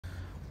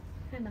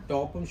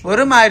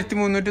വെറും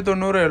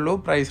 1390 ഉള്ളൂ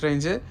price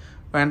range.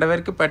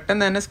 വേണ്ടവർക്ക്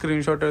പെട്ടെന്ന് തന്നെ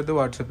സ്ക്രീൻഷോട്ട് എടുത്ത്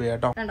വാട്സപ്പ് ചെയ്യാം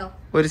കേട്ടോ.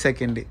 ഒരു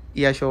സെക്കൻഡ്,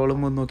 ഈ ആ ഷോളും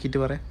ഒന്ന് നോക്കിട്ട്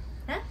പറയാം.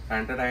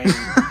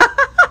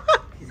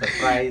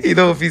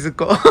 ഇത്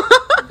ഓഫീസിക്കോ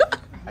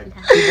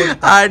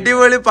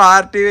അടിപൊളി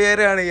പാർട്ടി വെയർ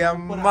ആണ്.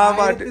 അമ്മ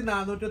പാട്ട്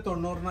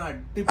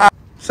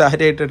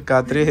സാരി ആയിട്ട് എടുക്കാം,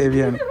 അത്രയും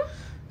ഹെവിയാണ്.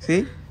 സി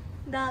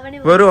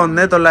വെറും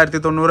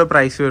 1990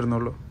 പ്രൈസ്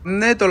വരുന്നുള്ളൂ.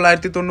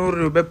 1990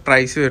 രൂപ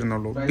പ്രൈസ്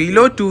വരുന്നുള്ളൂ.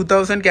 ബിലോ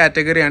 2000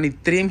 കാറ്റഗറിയാണ്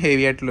ഇത്രയും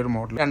ഹെവി ആയിട്ടുള്ള ഒരു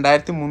മോഡൽ.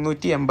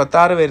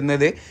 2386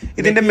 വരുന്നത്.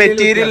 ഇതിന്റെ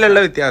മെറ്റീരിയലുള്ള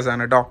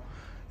വ്യത്യാസമാണ് കേട്ടോ.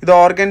 ഇത്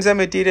ഓർഗൻസ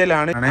മെറ്റീരിയൽ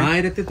ആണ്.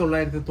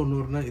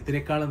 1990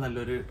 ഇതിനേക്കാളും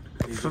നല്ലൊരു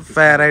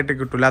ഫെയർ ആയിട്ട്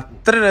കിട്ടൂല,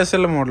 അത്ര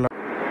രസമുള്ള മോഡലാണ്.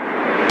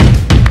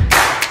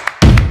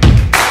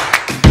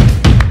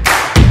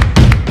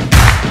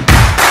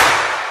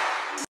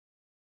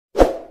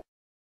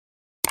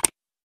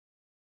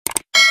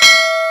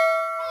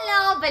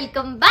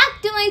 Welcome back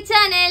to my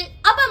channel.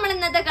 അപ്പൊ നമ്മൾ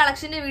ഇന്നത്തെ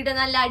കളക്ഷന്റെ വീഡിയോ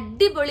നല്ല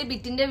അടിപൊളി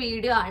ബിറ്റിന്റെ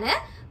വീഡിയോ ആണ്.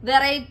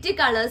 വെറൈറ്റി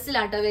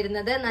കളേഴ്സിലാട്ടോ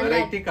വരുന്നത്.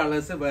 വെറൈറ്റി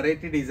കളേഴ്സ്,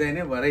 വെറൈറ്റി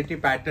ഡിസൈന്, വെറൈറ്റി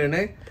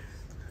പാറ്റേണ്,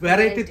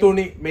 വെറൈറ്റി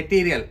തുണി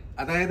മെറ്റീരിയൽ.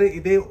 അതായത്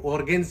ഇത്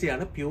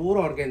ഓർഗൻസിയാണ്, പ്യൂർ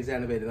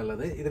ഓർഗൻസിയാണ്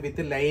വരുന്നുള്ളത്. ഇത്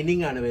വിത്ത്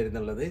ലൈനിങ് ആണ്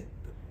വരുന്നുള്ളത്.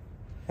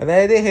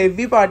 അതായത്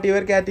ഹെവി പാർട്ടി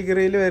വെയർ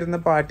കാറ്റഗറിയിൽ വരുന്ന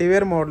പാർട്ടി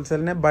വെയർ മോഡൽസ്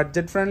തന്നെ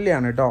ബഡ്ജറ്റ് ഫ്രണ്ട്ലി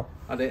ആണ് കേട്ടോ.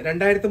 അതെ,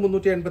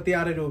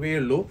 2386 രൂപയേ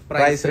ഉള്ളൂ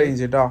പ്രൈസ്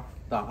റേഞ്ച് കേട്ടോ.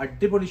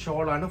 അടിപൊളി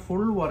ഷോളാണ്,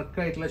 ഫുൾ വർക്ക്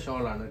ആയിട്ടുള്ള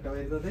ഷോളാണ് കേട്ടോ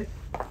വരുന്നത്.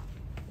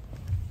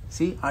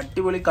 സി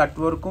അടിപൊളി കട്ട്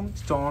വർക്കും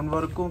സ്റ്റോൺ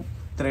വർക്കും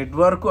ത്രെഡ്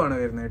വർക്കും ആണ്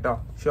വരുന്നത് കേട്ടോ.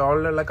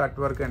 ഷോളിലുള്ള കട്ട്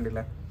വർക്ക്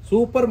കണ്ടില്ലേ,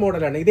 സൂപ്പർ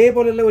മോഡലാണ്.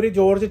 ഇതേപോലെയുള്ള ഒരു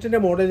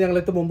ജോർജറ്റിന്റെ മോഡൽ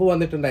ഞങ്ങൾക്ക് മുമ്പ്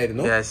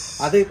വന്നിട്ടുണ്ടായിരുന്നു.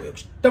 അത്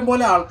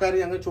ഇഷ്ടംപോലെ ആൾക്കാർ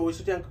ഞങ്ങൾ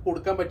ചോദിച്ചിട്ട് ഞങ്ങൾക്ക്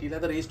കൊടുക്കാൻ പറ്റിയില്ല,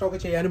 അത്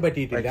റീസ്റ്റോക്ക് ചെയ്യാനും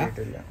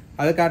പറ്റിയിട്ടില്ല.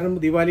 അത് കാരണം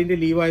ദിവാലിന്റെ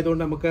ലീവ്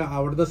ആയതുകൊണ്ട് നമുക്ക്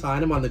അവിടുന്ന്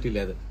സാധനം വന്നിട്ടില്ല.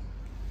 അത്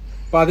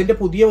അപ്പൊ അതിന്റെ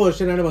പുതിയ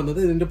വേർഷനാണ് വന്നത്.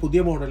 ഇതിന്റെ പുതിയ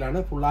മോഡലാണ്,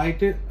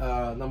 ഫുള്ളായിട്ട്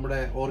നമ്മുടെ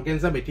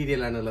ഓർഗൻസ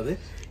മെറ്റീരിയൽ ആണ് ഉള്ളത്.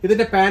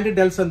 ഇതിന്റെ പാന്റ്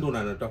ഡെൽ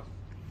സന്തൂണാണ് കേട്ടോ.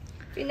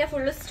 പിന്നെ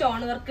ഫുള്ള് സ്റ്റോൺ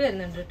വർക്ക്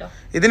വരുന്നുണ്ട് കേട്ടോ.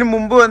 ഇതിന്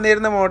മുമ്പ്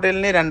വന്നിരുന്ന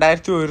മോഡലിന്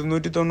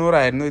 2190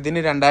 ആയിരുന്നു.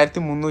 ഇതിന്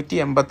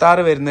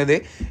 2386 വരുന്നത്.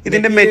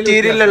 ഇതിന്റെ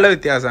മെറ്റീരിയലുള്ള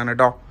വ്യത്യാസമാണ്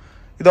കേട്ടോ.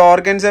 ഇത്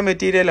ഓർഗൻസ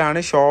മെറ്റീരിയൽ ആണ്,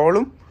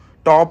 ഷോളും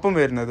ടോപ്പും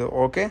വരുന്നത്.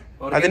 ഓക്കെ,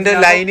 അതിന്റെ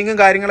ലൈനിങ്ങും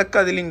കാര്യങ്ങളൊക്കെ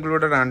അതിൽ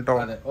ഇൻക്ലൂഡഡ് ആണ് കേട്ടോ.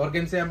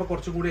 ഓർഗൻസ ആകുമ്പോൾ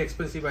കുറച്ചും കൂടി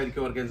എക്സ്പെൻസീവ്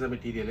ആയിരിക്കും ഓർഗൻസ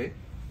മെറ്റീരിയൽ.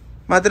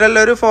 മാത്രല്ല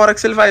ഒരു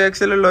 4XL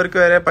 5XL ഉള്ളവർക്ക്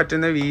വരെ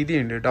പറ്റുന്ന വീതി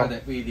ഉണ്ട് കേട്ടോ. അതെ,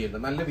 വീതിയുണ്ട്,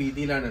 നല്ല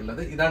വീതിയിലാണ്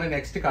ഉള്ളത്. ഇതാണ്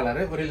നെക്സ്റ്റ് കളർ,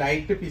 ഒരു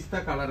ലൈറ്റ് പിസ്ത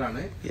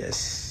കളറാണ്.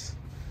 യെസ്.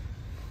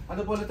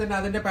 അതുപോലെ തന്നെ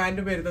അതിന്റെ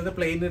പാന്റ് വരുന്നത്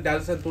പ്ലെയിൻ ഡൽ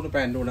സന്തൂൺ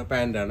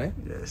പാന്റാണ്.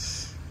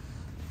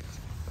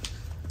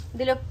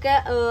 ഇതിലൊക്കെ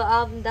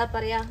എന്താ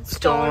പറയാ,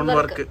 സ്റ്റോൺ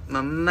വർക്ക്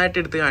നന്നായിട്ട്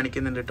എടുത്ത്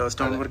കാണിക്കുന്നുണ്ട് കേട്ടോ.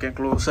 സ്റ്റോൺ വർക്ക് ഞാൻ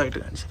ക്ലോസ് ആയിട്ട്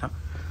കാണിച്ചിട്ടാ.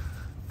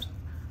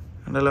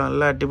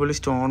 നല്ല അടിപൊളി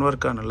സ്റ്റോൺ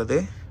വർക്ക് ആണുള്ളത്.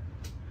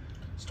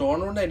 സ്റ്റോൺ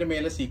കൊണ്ട് അതിന്റെ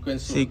മേലെ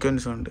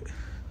സീക്വൻസ് ഉണ്ട്.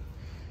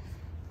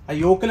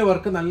 യോക്കിലെ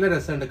വർക്ക് നല്ല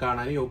രസമുണ്ട്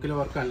കാണാൻ. യോക്കിലെ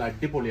വർക്ക് നല്ല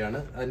അടിപൊളിയാണ്.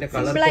 അതിന്റെ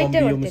കളർ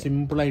കോമ്പിയും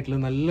സിമ്പിൾ ആയിട്ടുള്ള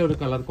നല്ലൊരു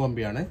കളർ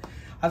കോമ്പിയാണ്.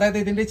 അതായത്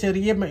ഇതിന്റെ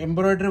ചെറിയ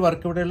എംബ്രോയിഡറി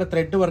വർക്ക്, ഇവിടെയുള്ള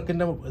ത്രെഡ്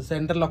വർക്കിന്റെ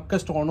സെന്ററിലൊക്കെ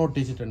സ്റ്റോൺ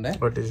ഒട്ടിച്ചിട്ടുണ്ട്.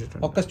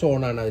 ഒക്കെ സ്റ്റോൺ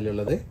ആണ്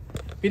അതിലുള്ളത്.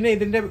 പിന്നെ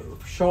ഇതിന്റെ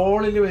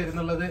ഷോളിൽ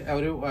വരുന്നുള്ളത്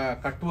ഒരു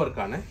കട്ട്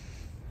വർക്കാണ്.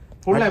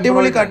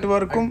 അടിപൊളി കട്ട്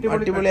വർക്കും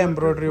അടിപൊളി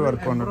എംബ്രോയിഡറി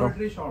വർക്കും ഉണ്ട് കേട്ടോ.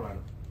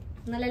 ഷോളാണ്,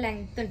 നല്ല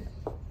ലെങ്ത് ഉണ്ട്.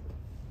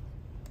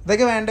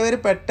 ഇതൊക്കെ വേണ്ടവര്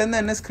പെട്ടെന്ന്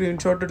തന്നെ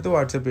സ്ക്രീൻഷോട്ട് എടുത്ത്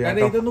വാട്സ്ആപ്പ്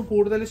ചെയ്യാം. ഇതൊന്നും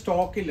കൂടുതൽ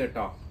സ്റ്റോക്ക് ഇല്ല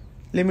കേട്ടോ,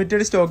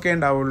 ലിമിറ്റഡ് സ്റ്റോക്കേ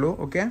ഉണ്ടാവുള്ളൂ.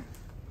 ഓക്കെ,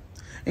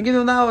 എനിക്ക്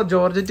തോന്നുന്നു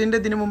ജോർജറ്റിന്റെ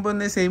ഇതിനു മുമ്പ്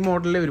സെയിം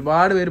മോഡലിൽ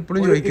ഒരുപാട് പേര്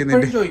ഇപ്പോഴും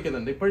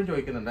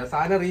ചോദിക്കുന്നുണ്ട്.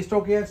 സാധനം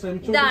റീസ്റ്റോക്ക് ചെയ്യാൻ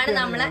ശ്രമിച്ചു.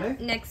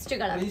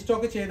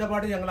 റീസ്റ്റോക്ക് ചെയ്ത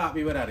പാട് ഞങ്ങൾ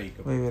വിവരം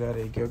അറിയിക്കും.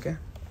 ഓക്കെ,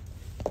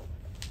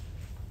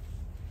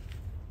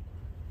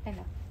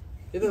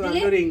 ഇത്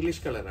നല്ലൊരു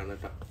ഇംഗ്ലീഷ് കളറാണ്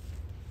കേട്ടോ.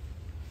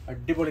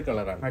 അടിപൊളി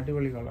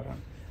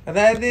കളറാണ്.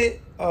 അതായത്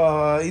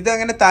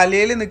ഇതങ്ങനെ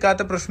തലയിൽ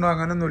നിൽക്കാത്ത പ്രശ്നം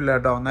അങ്ങനൊന്നും ഇല്ല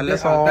കേട്ടോ.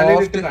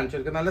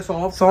 നല്ല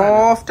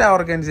സോഫ്റ്റ്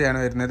ഓർഗൻസയാണ്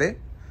വരുന്നത്.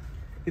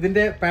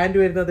 ഇതിന്റെ പാന്റ്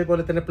വരുന്നത്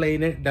അതേപോലെ തന്നെ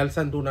പ്ലെയിൻ ഡൽ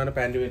സന്തൂണാണ്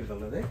പാന്റ്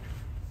വരുന്നത്.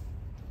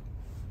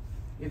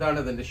 ഇതാണ്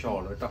ഇതിന്റെ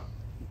ഷോൾ കേട്ടോ.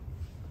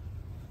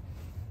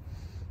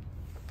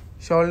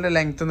 ഷോളിന്റെ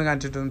ലെങ്ത് ഒന്ന്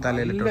കാണിച്ചിട്ടൊന്ന്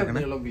തലയിൽ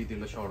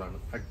വീതിയുള്ള ഷോളാണ്,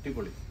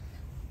 അടിപൊളി.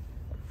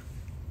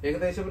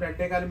 ഏകദേശം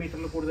 2.25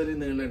 മീറ്ററിൽ കൂടുതൽ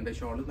നീളമുണ്ട്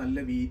ഷോള്, നല്ല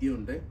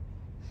വീതിയുണ്ട്.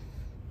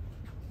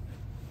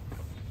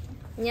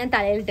 ഞാൻ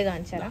തലയിലിട്ട്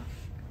കാണിച്ചാലാം.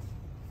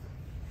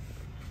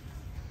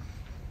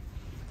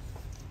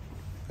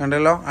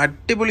 കണ്ടല്ലോ,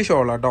 അടിപൊളി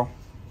ഷോളാട്ടോ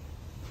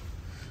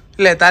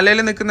അല്ലേ. തലയിൽ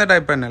നിൽക്കുന്ന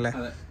ടൈപ്പ് തന്നെ അല്ലേ.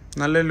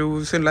 നല്ല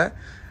ലൂസ് ഉള്ള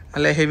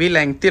നല്ല ഹെവി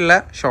ലെങ്ത് ഉള്ള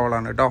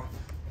ഷോളാണ് കേട്ടോ.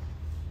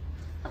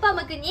 അപ്പൊ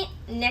നമുക്ക് ഇനി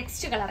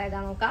നെക്സ്റ്റ് കളർ ഏതാ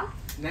നോക്കാം.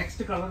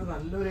 നെക്സ്റ്റ് കളർ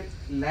നല്ലൊരു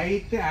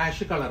ലൈറ്റ്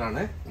ആഷ്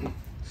കളറാണ്.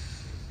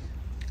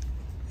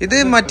 ഇത്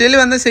മറ്റേ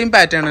വന്ന സെയിം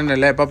പാറ്റേൺ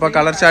ഉണ്ടല്ലേ ഇപ്പൊ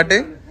കളർ ചാർട്ട്.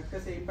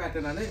 സെയിം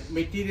പാറ്റേൺ ആണ്,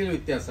 മെറ്റീരിയൽ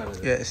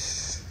വ്യത്യാസമാണ്. യെസ്,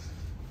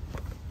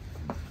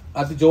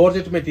 അത്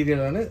ജോർജറ്റ് മെറ്റീരിയൽ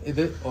ആണ്,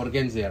 ഇത്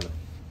ഓർഗൻസയാണ്.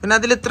 പിന്നെ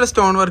അതിൽ ഇത്ര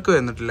സ്റ്റോൺ വർക്ക്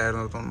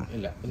വന്നിട്ടില്ലായിരുന്നു തോന്നുന്നു.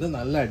 ഇല്ല, ഇത്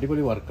നല്ല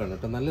അടിപൊളി വർക്കാണ്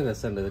കേട്ടോ, നല്ല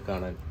രസമുണ്ട് ഇത്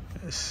കാണാൻ.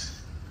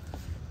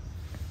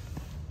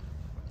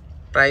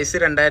 പ്രൈസ്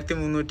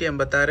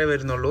 2386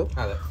 വരുന്നുള്ളൂ.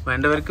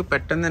 വേണ്ടവർക്ക്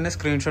പെട്ടെന്ന് തന്നെ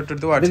സ്ക്രീൻഷോട്ട്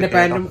എടുത്ത് വാട്സ്ആപ്പ്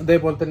ചെയ്യാം. പാന്റും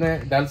ഇതേപോലെ തന്നെ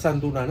ഡൽ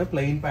സന്തൂണാണ്,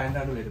 പ്ലെയിൻ പാന്റ്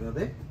ആണ്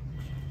വരുന്നത്.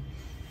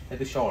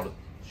 ഇത്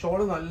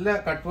ഷോള് നല്ല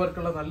കട്ട്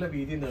വർക്കുള്ള നല്ല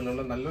വീതി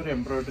നീളമുള്ള നല്ലൊരു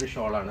എംബ്രോയിഡറി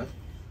ഷോളാണ്.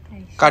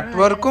 കട്ട്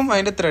വർക്കും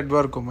അതിന്റെ ത്രെഡ്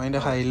വർക്കും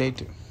അതിന്റെ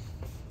ഹൈലൈറ്റ്.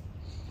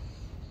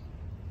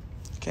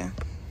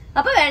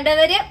 അപ്പൊ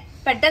വേണ്ടവര്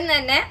പെട്ടെന്ന്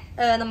തന്നെ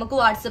നമുക്ക്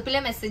വാട്സപ്പില്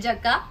മെസ്സേജ്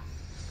ആക്കാം,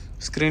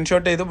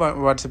 സ്ക്രീൻഷോട്ട് ചെയ്ത്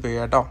വാട്സപ്പ്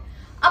ചെയ്യാം കേട്ടോ.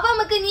 അപ്പൊ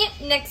നമുക്ക് ഇനി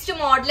നെക്സ്റ്റ്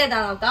മോഡൽ ഏതാ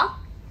നോക്കാം.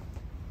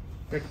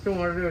 നെക്സ്റ്റ്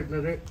മോഡൽ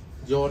വരുന്നത്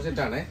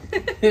ജോർജറ്റ് ആണ്.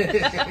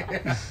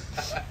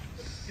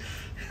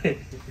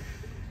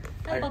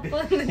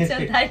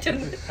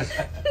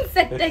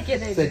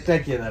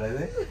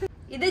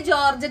 ഇത്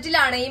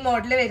ജോർജറ്റിലാണ് ഈ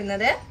മോഡൽ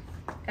വരുന്നത്.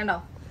 കണ്ടോ,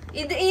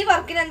 ഇത് ഈ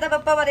വർക്കിന് എന്താ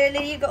പപ്പ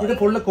പറയല്ലേ? ഇത്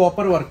ഫുള്ള്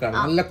കോപ്പർ വർക്കാണ്,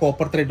 നല്ല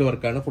കോപ്പർ ത്രെഡ്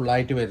വർക്കാണ്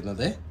ഫുള്ളായിട്ട്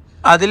വരുന്നത്.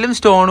 അതിലും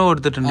സ്റ്റോൺ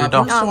കൊടുത്തിട്ടുണ്ട് കേട്ടോ.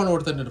 സ്റ്റോൺ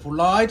കൊടുത്തിട്ടുണ്ട്,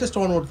 ഫുള്ളായിട്ട്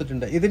സ്റ്റോൺ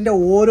കൊടുത്തിട്ടുണ്ട്. ഇതിന്റെ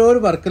ഓരോരോ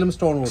വർക്കിലും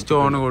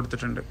സ്റ്റോൺ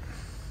കൊടുത്തിട്ടുണ്ട്.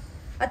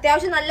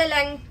 അത്യാവശ്യം നല്ല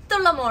ലെങ്ത്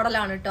ഉള്ള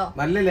മോഡലാണ് കേട്ടോ.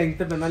 നല്ല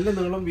ലെങ്ത് ഉണ്ട്, നല്ല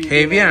നീളം,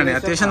 ഹെവിയാണ്,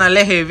 അത്യാവശ്യം നല്ല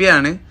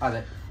ഹെവിയാണ്.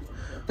 അതെ,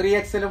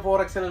 3XL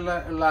 4XL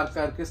ഉള്ള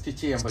ആൾക്കാർക്ക്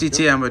സ്റ്റിച്ച്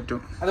ചെയ്യാൻ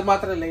പറ്റും. അത്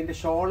മാത്രമല്ല ഇതിന്റെ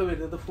ഷോള്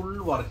വരുന്നത് ഫുൾ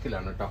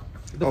വർക്കിലാണ് കേട്ടോ.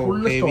 ഇത് ഫുൾ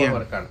സ്റ്റോൺ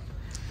വർക്കാണ്,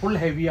 ഫുൾ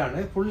ഹെവിയാണ്,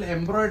 ഫുൾ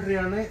എംബ്രോയിഡറി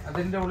ആണ്.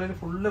 അതിന്റെ ഉള്ളിൽ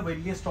ഫുള്ള്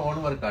വലിയ സ്റ്റോൺ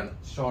വർക്കാണ്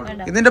ഷോൾ.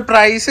 ഇതിന്റെ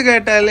പ്രൈസ്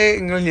കേട്ടാല്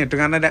നിങ്ങൾ ഞെട്ടും,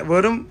 കാരണം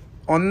വെറും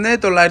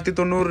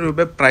 1990 രൂപ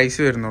പ്രൈസ്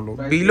വരുന്നുള്ളൂ.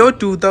 ബിലോ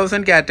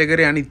 2000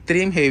 കാറ്റഗറി ആണ്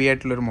ഇത്രയും ഹെവി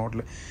ആയിട്ടുള്ള ഒരു മോഡൽ.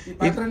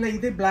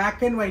 ഇത്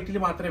ബ്ലാക്ക് ആൻഡ് വൈറ്റിൽ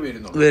മാത്രമേ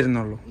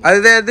വരുന്നുള്ളൂ.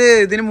 അതായത്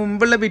ഇതിന്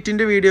മുമ്പുള്ള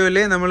ബിറ്റിന്റെ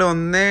വീഡിയോയില് നമ്മൾ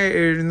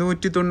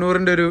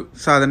 1790 ഒരു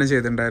സാധനം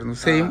ചെയ്തിട്ടുണ്ടായിരുന്നു,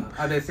 സെയിം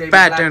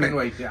പാറ്റേൺ.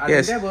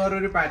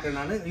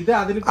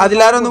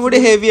 അതിലാരൊന്നും കൂടി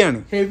ഹെവിയാണ്,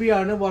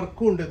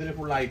 വർക്കും ഉണ്ട് ഇതിന്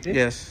ഫുൾ ആയിട്ട്.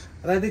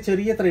 അതായത്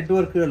ചെറിയ ത്രെഡ്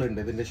വർക്കുകൾ ഉണ്ട്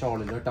ഇതിന്റെ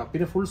ഷോളിൽ കേട്ടോ.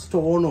 പിന്നെ ഫുൾ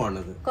സ്റ്റോണും ആണ്,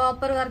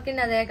 കോപ്പർ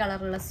വർക്കിന്റെ അതേ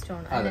കളറുള്ള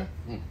സ്റ്റോൺ.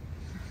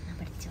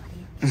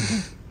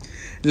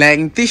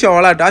 ലെങ്തി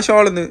ഷോളാട്ടോ. ആ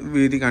ഷോൾ ഒന്ന്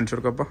വീതി കാണിച്ചു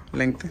കൊടുക്കും. അപ്പൊ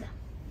ലെങ്ത്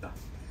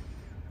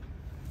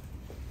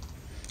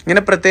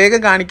ഇങ്ങനെ പ്രത്യേകം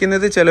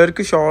കാണിക്കുന്നത്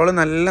ചിലർക്ക് ഷോള്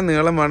നല്ല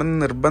നീളം വേണമെന്ന്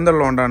നിർബന്ധം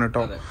ഉള്ളതുകൊണ്ടാണ്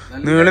കേട്ടോ.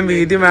 നീളം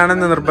വീതി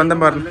വേണമെന്ന് നിർബന്ധം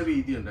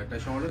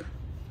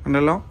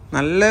പറഞ്ഞല്ലോ.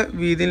 നല്ല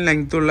വീതിയും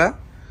ലെങ്ത്തുള്ള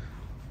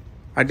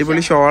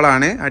അടിപൊളി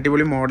ഷോളാണ്,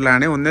 അടിപൊളി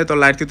മോഡലാണ്.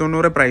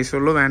 1990 പ്രൈസ്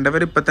ഉള്ളൂ.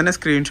 വേണ്ടവർ ഇപ്പൊ തന്നെ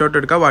സ്ക്രീൻഷോട്ട്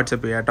എടുക്കുക,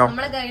 വാട്സപ്പ് ചെയ്യാം കേട്ടോ.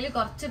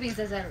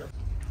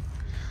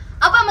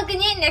 അപ്പൊ നമുക്ക്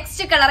ഇനി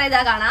നെക്സ്റ്റ് കളർ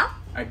ഏതാ കാണാം.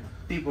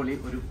 അടിപൊളി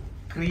ഒരു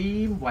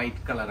ക്രീം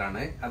വൈറ്റ്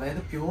കളറാണ്.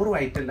 അതായത് പ്യൂർ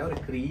വൈറ്റ് അല്ല, ഒരു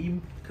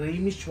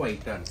ക്രീമിഷ്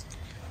വൈറ്റ് ആണ്,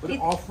 ഒരു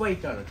ഓഫ്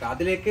വൈറ്റ് ആണ്.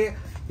 അതിലേക്ക്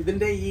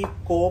ഇതിന്റെ ഈ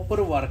കോപ്പർ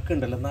വർക്ക്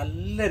ഉണ്ടല്ലോ,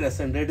 നല്ല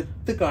രസമുണ്ട്,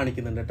 എടുത്ത്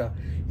കാണിക്കുന്നുണ്ട് കേട്ടോ.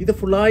 ഇത്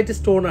ഫുള്ളായിട്ട്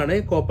സ്റ്റോൺ ആണ്,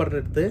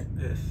 കോപ്പറിന്റെ അടുത്ത്.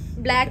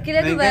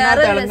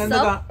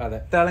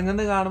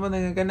 തിളങ്ങുന്നത് കാണുമ്പോ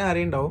നിങ്ങൾക്ക് തന്നെ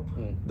അറിയണ്ടാവും.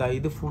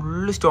 ഇത്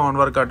ഫുള്ള് സ്റ്റോൺ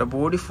വർക്ക് ആട്ടോ,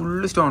 body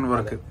full stone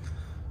work.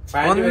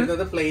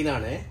 Plain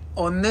ആണ്.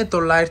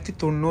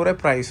 1990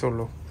 പ്രൈസ്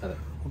ഉള്ളൂ.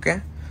 ഓക്കെ,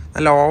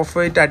 നല്ല ഓഫ്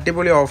വൈറ്റ്,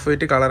 അടിപൊളി ഓഫ്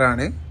വൈറ്റ്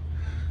കളറാണ്.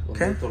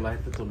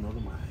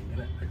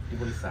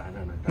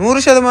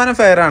 100%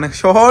 ഫെയർ ആണ്.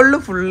 ഷോളില്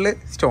ഫുള്ള്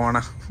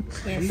സ്റ്റോണാ,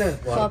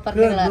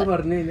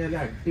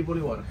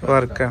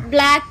 വർക്കാണ്.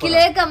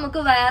 ബ്ലാക്കിലേക്ക്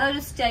നമുക്ക്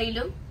വേറൊരു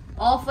സ്റ്റൈലും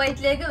ഓഫ്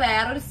വൈറ്റിലേക്ക്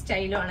വേറൊരു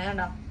സ്റ്റൈലും ആണ്.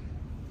 കണ്ടോ,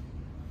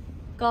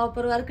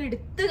 കോപ്പർ വർക്ക്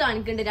എടുത്ത്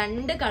കാണിക്കുന്നുണ്ട്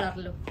രണ്ട്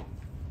കളറിലും.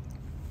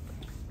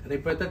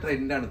 ഇപ്പോഴത്തെ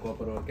ട്രെൻഡാണ്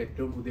കോപ്പർ വർക്ക്,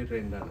 ഏറ്റവും പുതിയ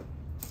ട്രെൻഡാണ്.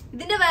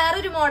 ഇതിന്റെ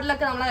വേറൊരു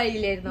മോഡലൊക്കെ നമ്മളെ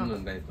കയ്യിലായിരുന്നു,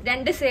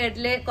 രണ്ട്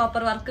സൈഡില്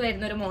കോപ്പർ വർക്ക്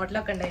വരുന്ന ഒരു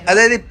മോഡലൊക്കെ ഉണ്ടായിരുന്നു.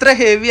 അതായത് ഇത്ര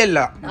ഹെവി അല്ല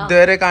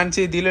ഇതുവരെ കാണിച്ച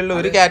ഇതിലുള്ള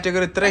ഒരു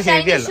കാറ്റഗറി, ഇത്ര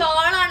ഹെവി അല്ല.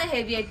 ഷോളാണ്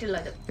ഹെവി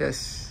ആയിട്ടുള്ളത്.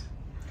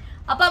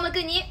 അപ്പൊ നമുക്ക്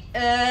ഇനി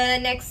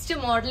നെക്സ്റ്റ്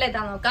മോഡൽ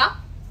ഏതാ നോക്കാം.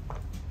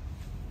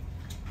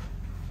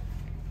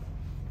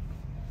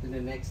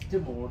 നെക്സ്റ്റ്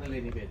മോഡൽ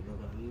ഇനി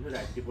വരുന്നത് നല്ലൊരു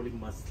അടിപൊളി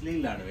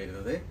മസ്ലിനിലാണ്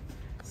വരുന്നത്.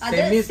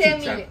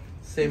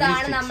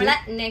 ഇതാണ് നമ്മളെ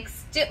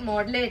നെക്സ്റ്റ്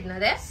മോഡൽ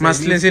വരുന്നത്.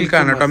 മസ്ലിൻ സിൽക്ക്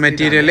ആണ് കേട്ടോ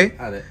മെറ്റീരിയല്.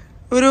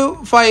 ഒരു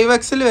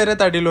 5XL വരെ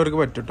തടിയുള്ളവർക്ക്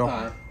പറ്റും കേട്ടോ,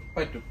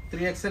 പറ്റും.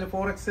 3XL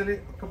 4XL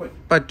ഒക്കെ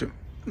പറ്റും.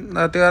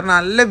 അത് കാരണം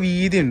നല്ല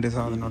വീതി ഉണ്ട്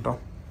സാധനം കേട്ടോ,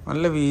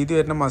 നല്ല വീതി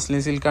വരുന്ന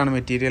മസ്ലിൻ സിൽക്ക് ആണ്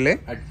മെറ്റീരിയല്.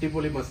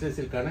 അടിപൊളി മസ്ലിൻ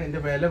സിൽക്ക് ആണ്.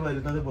 ഇതിന്റെ വില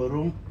വരുന്നത്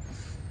വെറും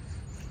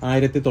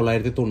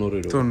 1990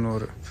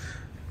 രൂപ.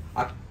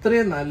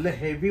 അത്രയും നല്ല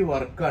ഹെവി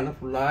വർക്കാണ്,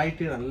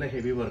 ഫുള്ളായിട്ട് നല്ല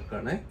ഹെവി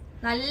വർക്കാണ്,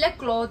 നല്ല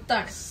ക്ലോത്ത്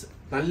ആണ്,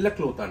 നല്ല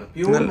ക്ലോത്ത് ആണ്,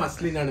 പ്യൂർ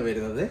മസ്ലിൻ ആണ്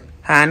വരുന്നത്.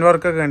 ഹാൻഡ്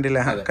വർക്ക് ഒക്കെ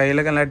കണ്ടില്ലേ,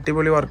 കയ്യിലൊക്കെ നല്ല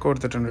അടിപൊളി വർക്ക്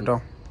കൊടുത്തിട്ടുണ്ട് കേട്ടോ.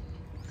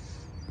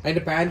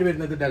 അതിന്റെ പാന്റ്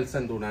വരുന്നത്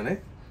ഡൽസൺ തൂണാണ്.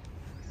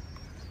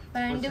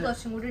 പാന്റ്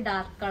കുറച്ചും കൂടി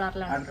ഡാർക്ക്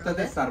കളറിലാണ്.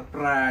 അടുത്തത്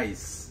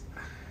സർപ്രൈസ്,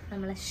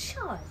 നമ്മളെ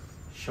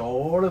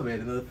ഷോള്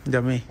വരുന്നത്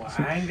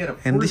ഭയങ്കര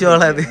എന്ത്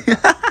ഷോളാ അത്,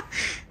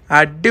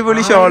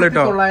 അടിപൊളി ഷോൾ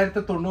കേട്ടോ.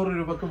 1990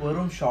 രൂപക്ക്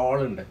വെറും ഷോൾ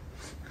ഉണ്ട്,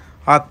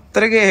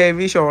 അത്രക്ക്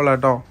ഹെവി ഷോൾ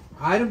കേട്ടോ.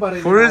 ആരും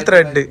പറയും ഫുൾ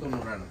ത്രെഡ്.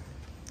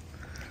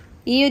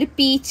 ഈ ഒരു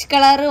പീച്ച്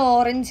കളറ്,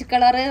 ഓറഞ്ച്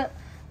കളറ്,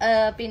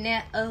 പിന്നെ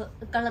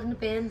കളറിന്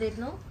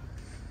പേരെന്തായിരുന്നു,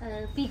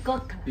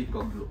 പീകോക്ക്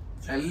ബ്ലൂ,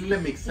 എല്ലാം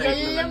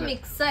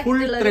മിക്സ് ഫുൾ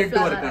ത്രെഡ്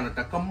വർക്കാണ്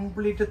കേട്ടോ.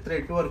 കംപ്ലീറ്റ്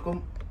ത്രെഡ് വർക്കും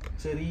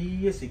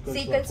ചെറിയ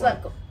സീക്വൻസ്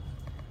വർക്കും.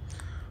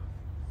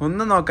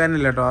 ഒന്നും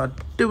നോക്കാനില്ല കേട്ടോ,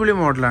 അടിപൊളി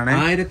മോഡലാണ്.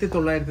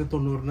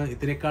 1990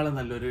 ഇതിനേക്കാളും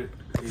നല്ലൊരു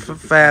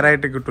ഫെയർ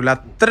ആയിട്ട് കിട്ടൂല,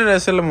 അത്ര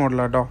രസമുള്ള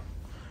മോഡലാട്ടോ.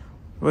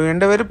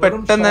 വേണ്ടവര്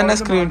പെട്ടെന്ന് തന്നെ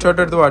സ്ക്രീൻഷോട്ട്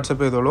എടുത്ത്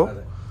വാട്സപ്പ് ചെയ്തോളൂ.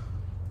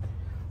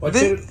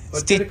 ഇത്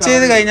സ്റ്റിച്ച്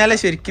ചെയ്ത് കഴിഞ്ഞാലേ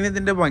ശരിക്കും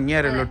ഇതിന്റെ ഭംഗി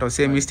അറിയുള്ളൂ കേട്ടോ.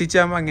 സെമി സ്റ്റിച്ച്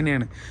ആകുമ്പോ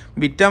അങ്ങനെയാണ്,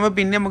 ബിറ്റ് ആകുമ്പോ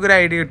പിന്നെ നമുക്കൊരു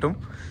ഐഡിയ കിട്ടും.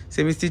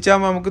 സെമി സ്റ്റിച്ച്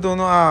ആകുമ്പോ നമുക്ക്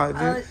തോന്നും ആ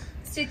ഇത്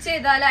സ്റ്റിച്ച്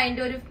ചെയ്താലേ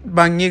അതിന്റെ ഒരു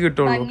ഭംഗി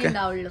കിട്ടുള്ളൂ. ഓക്കെ,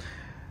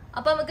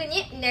 അപ്പൊ നമുക്ക് ഇനി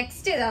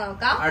നെക്സ്റ്റ് ഏതാ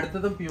നോക്കാം.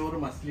 അടുത്തതും പ്യൂർ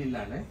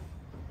മസ്ലിനിലാണ്.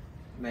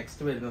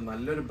 നെക്സ്റ്റ് വരുന്നത്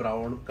നല്ലൊരു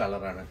ബ്രൗൺ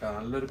കളറാണ് കേട്ടോ.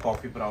 നല്ലൊരു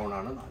കോഫി ബ്രൗൺ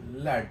ആണ്.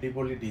 നല്ല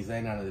അടിപൊളി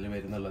ഡിസൈൻ ആണ് ഇതിൽ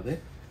വരുന്നുള്ളത്.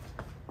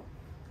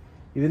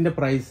 ഇതിന്റെ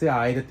പ്രൈസ്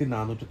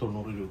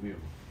 1490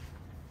 രൂപയുള്ളൂ.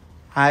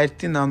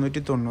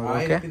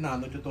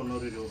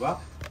 1490 രൂപ.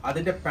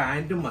 അതിന്റെ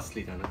പാന്റും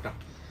മസ്ലിനാണ് കേട്ടോ.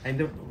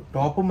 അതിന്റെ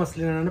ടോപ്പ്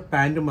മസ്ലിനാണ്,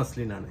 പാന്റും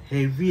മസ്ലിനാണ്.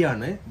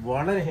 ഹെവിയാണ്,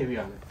 വളരെ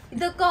ഹെവിയാണ്.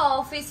 ഇതൊക്കെ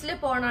ഓഫീസിൽ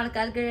പോണ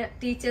ആൾക്കാർക്ക്,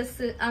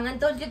 ടീച്ചേഴ്സ്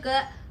അങ്ങനത്തെ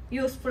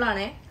യൂസ്ഫുൾ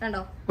ആണ്.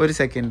 കണ്ടോ, ഒരു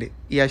സെക്കൻഡ്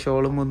ഈ ആ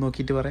ഷോളും ഒന്ന്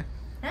നോക്കിട്ട് പറയാം.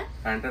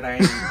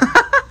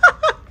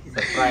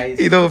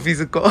 ഇത്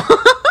ഓഫീസിക്കോ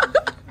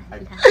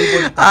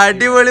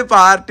അടിപൊളി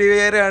പാർട്ടി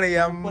വെയർ ആണ്.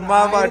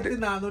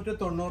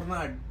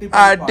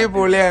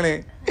 അടിപൊളിയാണ്.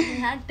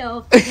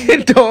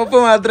 ടോപ്പ്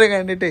മാത്രം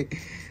കണ്ടിട്ടേ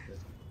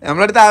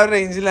നമ്മളടുത്ത് ആ ഒരു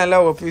റേഞ്ചിൽ നല്ല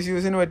ഓഫീസ്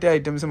യൂസിന് പറ്റിയ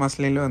ഐറ്റംസ്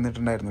മസ്ലിനിൽ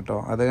വന്നിട്ടുണ്ടായിരുന്നു കേട്ടോ.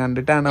 അത്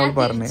കണ്ടിട്ടാണ് അവൾ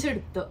പറഞ്ഞത്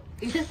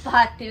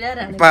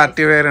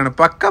പാർട്ടി വെയർ ആണ്,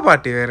 പക്ക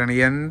പാർട്ടി വെയർ ആണ്.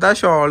 എന്താ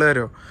ഷോള്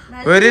വരോ,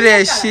 ഒരു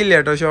രക്ഷയില്ല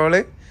കേട്ടോ. ഷോള്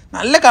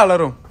നല്ല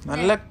കളറും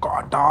നല്ല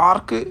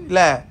ഡാർക്ക്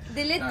അല്ലേ.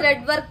 ഇതില്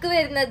ത്രെഡ് വർക്ക്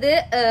വരുന്നത്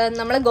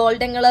നമ്മളെ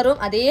ഗോൾഡൻ കളറും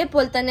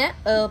അതേപോലെ തന്നെ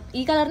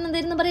ഈ കളറിന്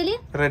എന്തായിരുന്നു പറയല്,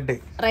 റെഡ്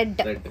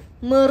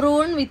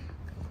മെറൂൺ വിത്ത്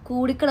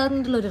കൂടി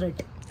കളറിനുള്ള ഒരു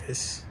റെഡ്.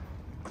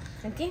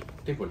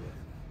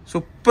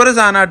 സൂപ്പർ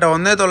സാധനം കേട്ടോ.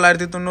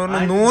 1990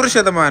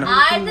 100%.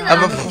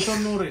 അപ്പൊ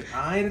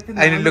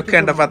അതിന് ലുക്ക്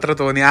കണ്ടപ്പോ അത്ര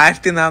തോന്നി.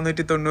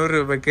 1490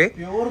 രൂപക്ക്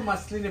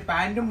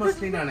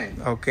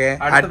ഓക്കെ,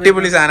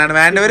 അടിപൊളി സാധനമാണ്.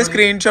 വേണ്ടവര്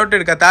സ്ക്രീൻഷോട്ട്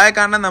എടുക്കാം. താഴെ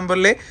കാണുന്ന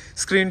നമ്പറിൽ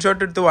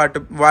സ്ക്രീൻഷോട്ട് എടുത്ത്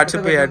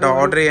വാട്സപ്പ് ചെയ്യാം കേട്ടോ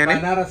ഓർഡർ ചെയ്യാൻ.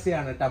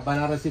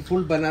 ബനാറസി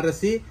ഫുൾ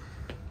ബനാറസി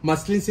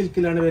മസ്ലിൻ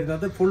സിൽക്കിലാണ്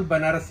വരുന്നത്. ഫുൾ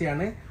ബനാറസി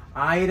ആണ്.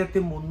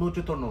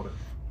 1390.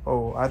 ഓ,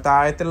 ആ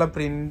താഴത്തുള്ള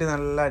പ്രിന്റ്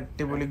നല്ല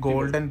അടിപൊളി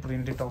ഗോൾഡൻ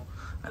പ്രിന്റ് കേട്ടോ.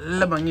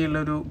 നല്ല ഭംഗിയുള്ള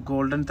ഒരു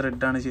ഗോൾഡൻ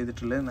ത്രെഡ് ആണ്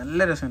ചെയ്തിട്ടുള്ളത്. നല്ല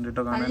രസമുണ്ട്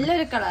കേട്ടോ കാണാൻ.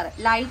 നല്ലൊരു കളർ,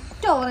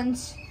 ലൈറ്റ്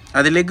ഓറഞ്ച്.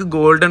 അതിലേക്ക്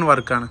ഗോൾഡൻ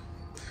വർക്കാണ്.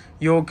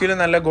 യോക്കിലും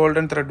നല്ല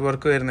ഗോൾഡൻ ത്രെഡ്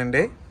വർക്ക്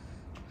വരുന്നുണ്ട്.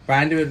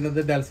 പാന്റ് വരുന്നത്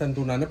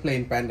ഡൽസന്തൂണാണ്,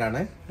 പ്ലെയിൻ പാന്റ്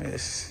ആണ്.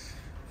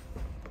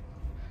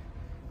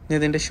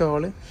 ഇതിന്റെ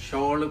ഷോള്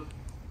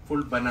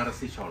ഫുൾ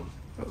ബനാറസി ഷോൾ.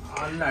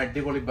 നല്ല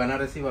അടിപൊളി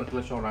ബനാറസി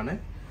വർക്കുള്ള ഷോളാണ്.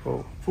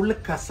 ഫുള്ള്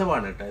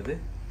കസവാണ് കേട്ടോ. ഇത്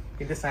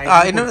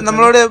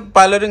നമ്മളോട്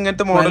പലരും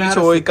ഇങ്ങനത്തെ മോഡൽ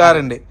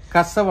ചോദിക്കാറുണ്ട്.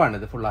 കസവാണ്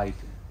ഇത് ഫുൾ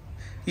ആയിട്ട്.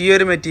 ഈ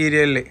ഒരു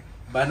മെറ്റീരിയലില്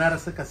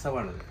ബനാറസ്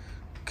കസവാണ്.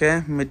 ഓക്കെ,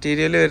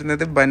 മെറ്റീരിയൽ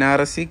വരുന്നത്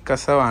ബനാറസി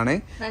കസവാണ്.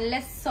 നല്ല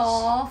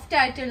സോഫ്റ്റ്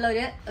ആയിട്ടുള്ള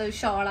ഒരു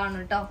ഷോളാണ്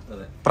കേട്ടോ.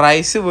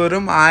 പ്രൈസ്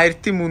വെറും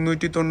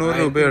 1390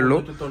 രൂപയുള്ളൂ.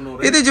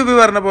 ഇത് ജുബി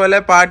പറഞ്ഞ പോലെ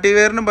പാർട്ടി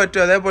വെയറിനും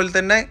പറ്റും, അതേപോലെ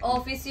തന്നെ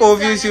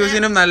ഓഫീസ്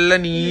യൂസിനും നല്ല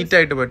നീറ്റ്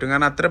ആയിട്ട് പറ്റും.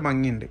 കാരണം അത്ര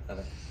ഭംഗിയുണ്ട്.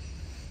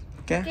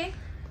 ഓക്കെ,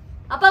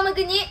 അപ്പൊ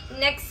നമുക്ക് ഇനി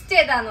നെക്സ്റ്റ്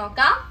ഏതാ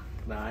നോക്കാം.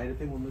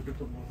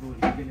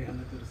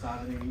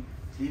 1390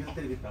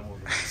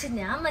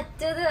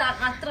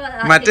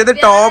 മറ്റേത്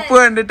ടോപ്പ്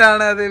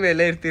കണ്ടിട്ടാണ് അത്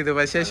വിലയിരുത്തിയത്.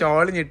 പക്ഷെ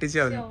ഷോള് ഞെട്ടിച്ചു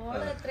കളഞ്ഞു.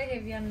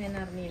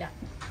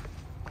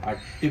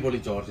 അടിപൊളി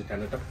ജോർജറ്റ്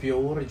ആണ് കേട്ടോ.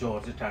 പ്യൂർ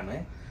ജോർജറ്റ് ആണ്.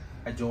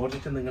 ആ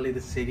ജോർജറ്റ് നിങ്ങൾ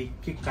ഇത്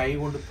ശരിക്കും കൈ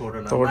കൊണ്ട്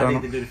തൊടണം.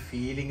 ഇതിന്റെ ഒരു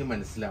ഫീലിംഗ്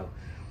മനസ്സിലാവും.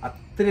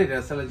 അത്ര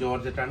രസമുള്ള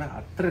ജോർജറ്റ് ആണ്.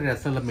 അത്ര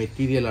രസമുള്ള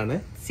മെറ്റീരിയൽ ആണ്.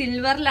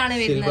 സിൽവറിലാണ്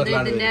വരുന്നത്.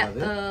 ഇതിന്റെ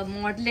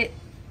മോഡല്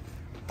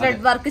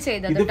ത്രെഡ് വർക്ക്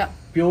ചെയ്തത്.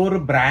 പ്യൂർ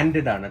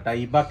ബ്രാൻഡഡ് ആണ് കേട്ടോ.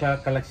 ഇബ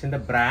കളക്ഷന്റെ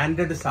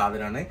ബ്രാൻഡഡ്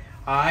സാധനമാണ്.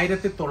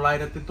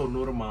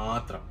 1990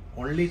 മാത്രം.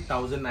 ഓൺലി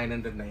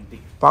 1990.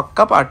 പക്ക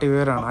പാർട്ടി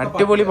വെയർ ആണ്.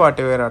 അടിപൊളി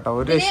പാർട്ടി വെയർ ആട്ടോ.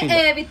 ഒരു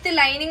വിത്ത്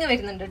ലൈനിങ്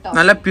വരുന്നുണ്ട് കേട്ടോ.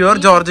 നല്ല പ്യൂർ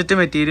ജോർജറ്റ്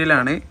മെറ്റീരിയൽ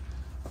ആണ്.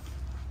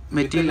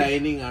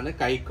 ലൈനിങ് ആണ്.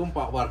 കൈക്കും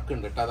വർക്ക്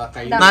ഉണ്ട് കേട്ടോ.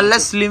 നല്ല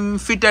സ്ലിം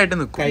ഫിറ്റ് ആയിട്ട്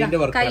നിൽക്കും.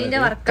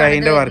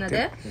 കൈന്റെ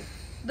വർക്ക്.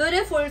 ഇതൊരു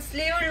ഫുൾ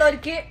സ്ലീവ്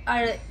ഉള്ളവർക്ക്,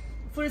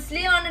 ഫുൾ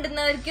സ്ലീവ് ആണ്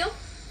ഇടുന്നവർക്കും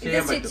ഇത്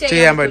സ്റ്റിച്ച്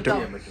ചെയ്യാൻ പറ്റും.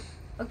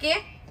 ഓക്കെ,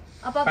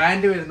 അപ്പൊ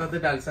പാന്റ് വരുന്നത്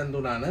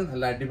ഡൽസന്തൂണാണ്.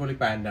 നല്ല അടിപൊളി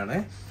പാന്റ് ആണ്.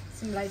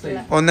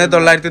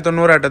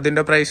 1990 ആട്ടോ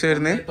ഇതിന്റെ പ്രൈസ്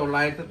വരുന്നത്.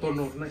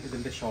 990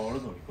 ഇതിന്റെ ഷോള്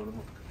നോക്കിക്കോളൂ.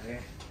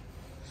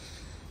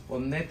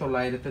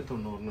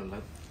 1990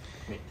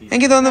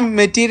 എനിക്ക് തോന്നുന്നു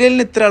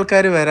മെറ്റീരിയലിന് ഇത്ര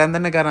ആൾക്കാർ വരാൻ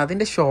തന്നെ കാരണം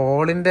അതിന്റെ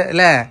ഷോളിന്റെ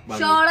അല്ലേ,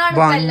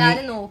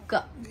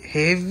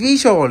 ഹെവി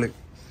ഷോള്.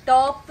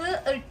 ടോപ്പ്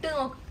ഇട്ട്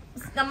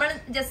നമ്മൾ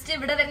ജസ്റ്റ്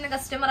ഇവിടെ വരുന്ന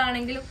കസ്റ്റമർ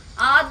ആണെങ്കിലും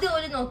ആദ്യം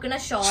ഒരു നോക്കുന്ന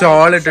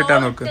ഷോൾ ഇട്ടിട്ട്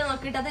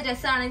നോക്കിയിട്ട് അത്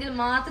രസമാണെങ്കിൽ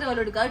മാത്രമേ ഓരോ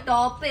എടുക്കുക.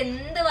 ടോപ്പ്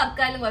എന്ത്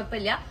വർക്കായാലും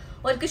കുഴപ്പമില്ല.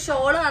 അവർക്ക്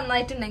ഷോള്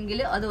നന്നായിട്ടുണ്ടെങ്കിൽ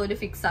അത് ഒരു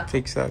ഫിക്സ്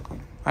ആക്കും.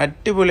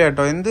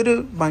 അടിപൊളിയാട്ടോ. എന്തൊരു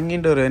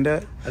ഭംഗിയുണ്ട് അതിന്റെ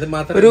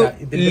ഒരു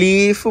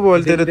ലീഫ്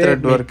പോലത്തെ ഒരു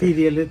thread work.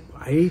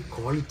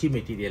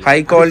 High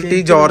quality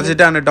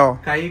georgette ആണ് കേട്ടോ.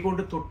 കൈ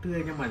കൊണ്ട് തൊട്ട്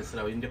കഴിഞ്ഞാൽ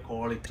മനസ്സിലാവും ഇതിന്റെ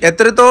ക്വാളിറ്റി.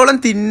 എത്രത്തോളം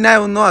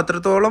തിന്നാവുന്നോ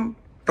അത്രത്തോളം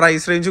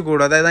പ്രൈസ് റേഞ്ച്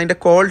കൂടും. അതായത് അതിന്റെ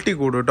ക്വാളിറ്റി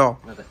കൂടും കേട്ടോ.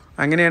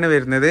 അങ്ങനെയാണ്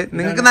വരുന്നത്.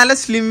 നിങ്ങൾക്ക് നല്ല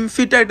സ്ലിം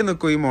ഫിറ്റ് ആയിട്ട്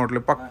നിൽക്കും. ഈ മോഡൽ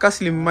പക്ക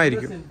സ്ലിം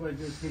ആയിരിക്കും.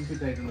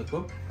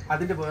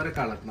 അതിന്റെ വേറെ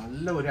കളർ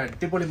നല്ല ഒരു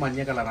അടിപൊളി മഞ്ഞ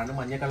കളറാണ്.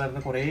 മഞ്ഞ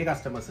കളറിന് കുറെ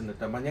കസ്റ്റമേഴ്സ് ഉണ്ട്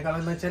കേട്ടോ. മഞ്ഞ കളർ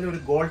എന്ന് വെച്ചാൽ ഒരു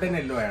ഗോൾഡൻ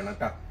യെല്ലോ ആണ്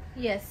കേട്ടോ.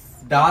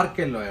 ഡാർക്ക്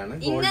യെല്ലോ ആണ്.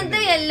 ഇങ്ങനത്തെ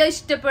യെല്ലോ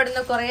ഇഷ്ടപ്പെടുന്ന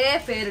കുറെ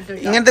പേരുണ്ട്.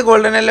 ഇങ്ങനത്തെ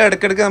ഗോൾഡൻ യെല്ലോ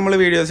ഇടയ്ക്കിടയ്ക്ക് നമ്മൾ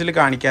വീഡിയോസിൽ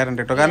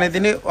കാണിക്കാറുണ്ട് കേട്ടോ. കാരണം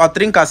ഇതിന്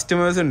അത്രയും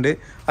കസ്റ്റമേഴ്സ് ഉണ്ട്,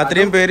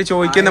 അത്രയും പേര്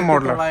ചോദിക്കുന്ന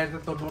മോഡലാണ്.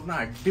 1990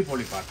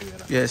 അടിപൊളി പാർട്ടി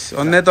വെയർ. യെസ്,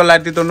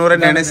 1990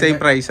 തന്നെയാണ്. സെയിം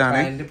പ്രൈസ്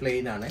ആണ്.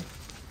 പ്ലെയിൻ ആണ്.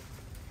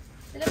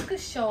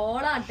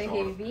 ഷോളാട്ടെ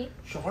ഹെവി.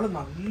 ഷോള്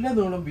നല്ല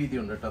നീളം വീതി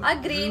ഉണ്ട് കേട്ടോ. ആ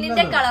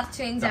ഗ്രീനിന്റെ കളർ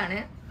ചേഞ്ച് ആണ്.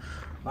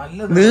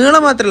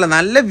 നീളം മാത്രല്ല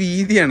നല്ല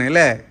വീതിയാണ്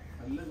അല്ലേ.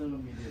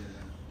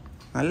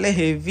 നല്ല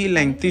ഹെവി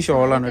ലെങ്തി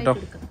ഷോളാണ് കേട്ടോ.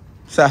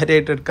 സാരി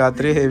ആയിട്ട് എടുക്കുക,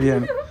 അത്രയും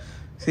ഹെവിയാണ്.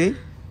 സി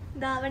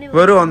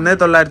വെറും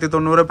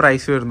 1990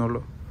 പ്രൈസ്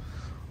വരുന്നുള്ളൂ.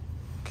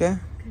 ഓക്കെ,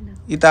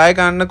 ഈ താഴെ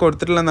കാണുന്ന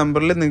കൊടുത്തിട്ടുള്ള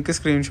നമ്പറിൽ നിങ്ങൾക്ക്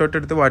സ്ക്രീൻഷോട്ട്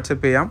എടുത്ത്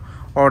വാട്സപ്പ് ചെയ്യാം,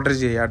 ഓർഡർ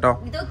ചെയ്യാം കേട്ടോ.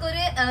 ഇതൊക്കെ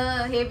ഒരു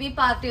ഹെവി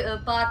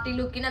പാർട്ടി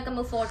ലുക്കിനൊക്കെ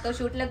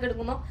ഫോട്ടോഷൂട്ടിലൊക്കെ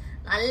എടുക്കുമ്പോൾ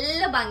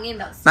നല്ല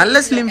ഭംഗിയുണ്ടാവും. നല്ല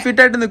സ്ലിം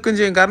ഫിറ്റ് ആയിട്ട് നിൽക്കുകയും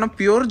ചെയ്യും. കാരണം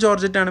പ്യൂർ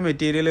ജോർജറ്റ് ആണ്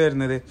മെറ്റീരിയൽ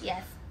വരുന്നത്.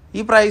 ഈ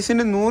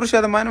പ്രൈസിന്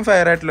 100%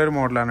 ഫെയർ ആയിട്ടുള്ള ഒരു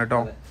മോഡലാണ് കേട്ടോ.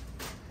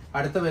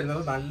 അടുത്ത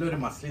വരുന്നത് നല്ലൊരു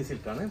മസ്ലിൻ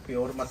സിൽക്ക് ആണ്.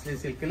 പ്യൂർ മസ്ലിൻ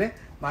സിൽക്കില്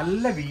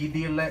നല്ല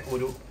വീതിയുള്ള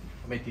ഒരു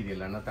മെറ്റീരിയൽ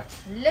ആണ്.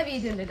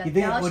 ഇത്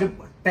ഒരു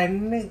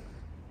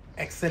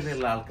 10XL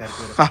ഉള്ള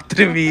ആൾക്കാർക്ക്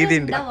അത്രയും വീതി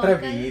ഉണ്ട്. അത്ര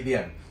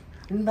വീതിയാണ്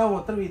ഉണ്ടാവും.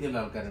 അത്ര വീതിയുള്ള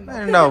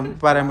ആൾക്കാരുണ്ടാവും,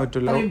 പറയാൻ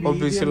പറ്റില്ല.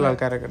 ഒബ്വിയസ്ലി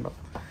ആൾക്കാരൊക്കെ ഉണ്ടാവും.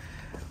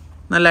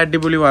 നല്ല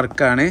അടിപൊളി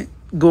വർക്കാണ്,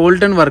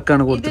 ഗോൾഡൻ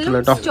വർക്കാണ്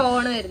കൊടുത്തിട്ടുള്ളത്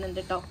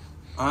കേട്ടോ.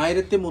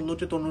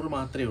 1390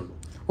 മാത്രമേ ഉള്ളൂ.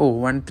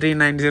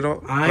 1390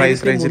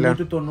 പ്രൈസ് റേഞ്ചിലാണ്.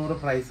 1390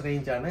 പ്രൈസ്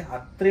റേഞ്ച് ആണ്.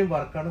 അത്രയും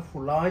വർക്കാണ്,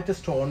 ഫുൾ ആയിട്ട്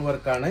സ്റ്റോൺ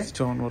വർക്കാണ്.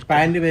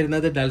 പാന്റ്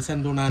വരുന്നത്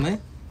ഡൽസന്തൂണാണ്.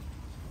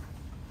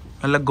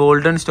 നല്ല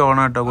ഗോൾഡൻ സ്റ്റോൺ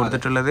ആട്ടോ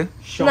കൊടുത്തിട്ടുള്ളത്.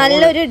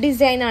 നല്ലൊരു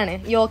ഡിസൈൻ ആണ്,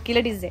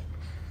 യോക്കിലെ ഡിസൈൻ.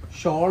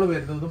 ഷോൾ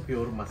വരുന്നതും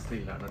പ്യൂർ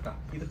മസ്ലിനാണ് കേട്ടോ.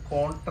 ഇത്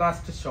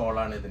കോൺട്രാസ്റ്റ് ഷോൾ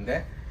ആണ്.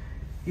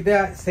 ഇത്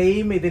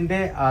സെയിം ഇതിന്റെ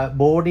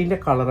ബോഡിന്റെ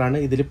കളറാണ്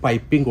ഇതിൽ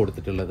പൈപ്പിംഗ്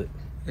കൊടുത്തിട്ടുള്ളത്.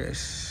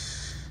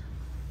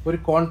 ഒരു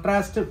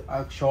കോൺട്രാസ്റ്റ്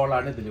ഷോൾ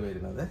ആണ് ഇതിൽ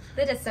വരുന്നത്.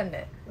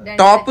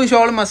 ടോപ്പ്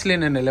ഷോൾ മസ്ലിൻ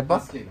തന്നെയല്ലേ?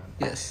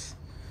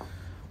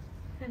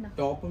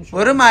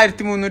 വെറും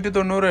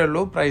 1390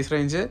 ഉള്ളൂ പ്രൈസ്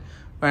റേഞ്ച്.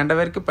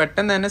 വേണ്ടവർക്ക്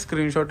പെട്ടെന്ന് തന്നെ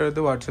സ്ക്രീൻഷോട്ട്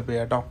എടുത്ത് വാട്സപ്പ്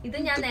ചെയ്യാം കേട്ടോ. ഇത്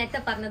ഞാൻ നേരത്തെ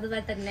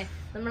പറഞ്ഞതുപോലെ തന്നെ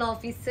നമ്മൾ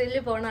ഓഫീസിൽ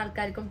പോകുന്ന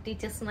ആൾക്കാർക്കും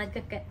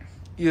ടീച്ചേഴ്സ്മാർക്കൊക്കെ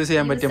യൂസ്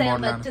ചെയ്യാൻ പറ്റിയ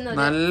മോഡലാണ്.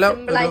 നല്ല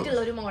സിമ്പിൾ ആയിട്ടുള്ള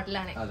ഒരു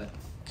മോഡലാണ്.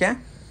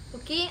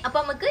 ഓക്കേ, അപ്പൊ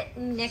നമുക്ക്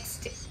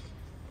നെക്സ്റ്റ്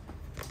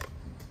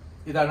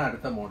ഇതാണ്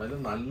അടുത്ത മോഡൽ.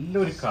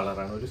 നല്ലൊരു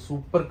കളറാണ്, ഒരു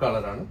സൂപ്പർ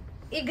കളറാണ്.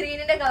 ഈ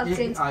ഗ്രീനിന്റെ കളർ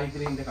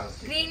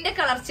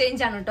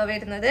ചേഞ്ച് ആണ് കേട്ടോ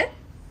വരുന്നത്.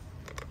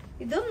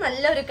 ഇതും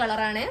നല്ലൊരു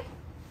കളറാണ്,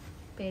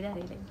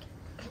 പേരറിയില്ല എനിക്ക്.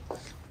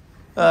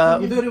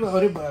 ഇതൊരു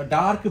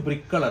ഡാർക്ക്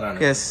ബ്രിക്ക് കളറാണ്.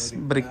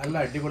 നല്ല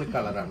അടിപൊളി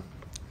കളറാണ്.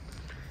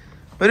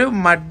 ഒരു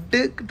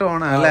മഡ്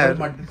ടോണാണ് അല്ലേ?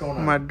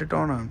 മഡ്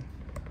ടോണാണ്.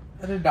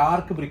 അത്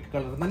ഡാർക്ക് ബ്രിക്ക്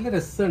കളർ. നല്ല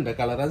രസമുണ്ട്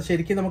കളർ. അത്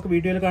ശരിക്കും നമുക്ക്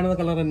വീഡിയോയിൽ കാണുന്ന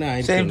കളർ തന്നെ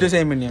സെയിം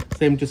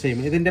ടു സെയിം.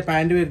 ഇതിന്റെ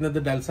പാന്റ് വരുന്നത്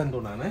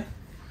ഡൽസന്തൂണാണ്.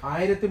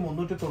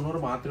 1390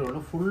 മാത്രമേ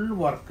ഉള്ളൂ. ഫുൾ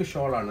വർക്ക്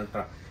ഷോൾ ആണ്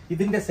കേട്ടോ.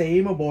 ഇതിന്റെ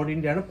സെയിം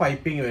ബോഡിന്റെ ആണ്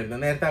പൈപ്പിംഗ്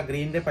വരുന്നത്. നേരത്തെ ആ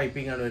ഗ്രീനിന്റെ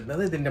പൈപ്പിംഗ് ആണ്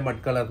വരുന്നത്. ഇതിന്റെ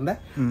മഡ് കളറിന്റെ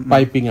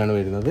പൈപ്പിംഗ് ആണ്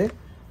വരുന്നത്.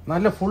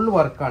 നല്ല ഫുൾ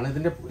വർക്കാണ്.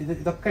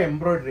 ഇതൊക്കെ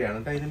എംബ്രോയിഡറി ആണ്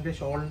കേട്ടോ. ഇതിന്റെ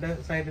ഷോളിന്റെ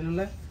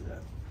സൈഡിലുള്ള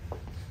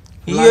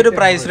ഈ ഒരു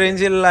പ്രൈസ്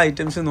റേഞ്ചിലുള്ള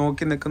ഐറ്റംസ്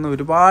നോക്കി നിൽക്കുന്ന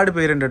ഒരുപാട്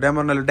പേരുണ്ട്. ഞാൻ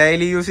പറഞ്ഞല്ലോ,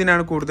 ഡെയിലി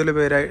യൂസിനാണ് കൂടുതൽ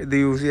പേര് ഇത്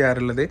യൂസ്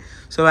ചെയ്യാറുള്ളത്.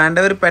 സോ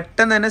വേണ്ടവർ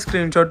പെട്ടെന്ന് തന്നെ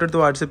സ്ക്രീൻഷോട്ട് എടുത്ത്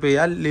വാട്സപ്പ്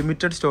ചെയ്യുക.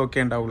 ലിമിറ്റഡ് സ്റ്റോക്കേ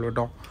ഉണ്ടാവുള്ളൂ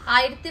കേട്ടോ.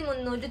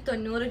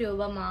 1390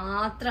 രൂപ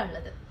മാത്രം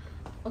ഉള്ളത്.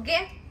 ഓക്കെ,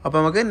 അപ്പൊ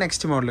നമുക്ക്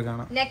നെക്സ്റ്റ് മോഡൽ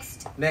കാണാം.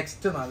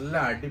 നെക്സ്റ്റ് നല്ല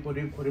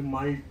അടിപൊളി ഒരു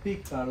മൾട്ടി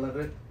കളർ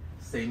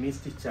സെമി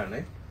സ്റ്റിച്ച് ആണ്.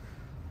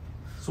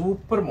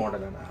 സൂപ്പർ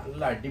മോഡലാണ്,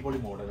 നല്ല അടിപൊളി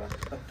മോഡലാണ്.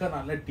 ഇതൊക്കെ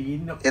നല്ല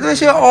ടീനൊക്കെ. ഇത്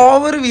പക്ഷേ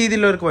ഓവർ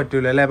വീതിയുള്ളവർക്ക്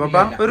പറ്റൂല അല്ലേ പപ്പ?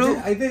 ഒരു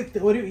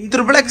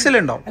ട്രിപ്പിൾ എക്സൽ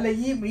ഉണ്ടോ? അല്ല,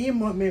 ഈ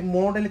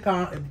മോഡൽ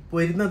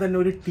വരുന്നത് തന്നെ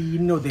ഒരു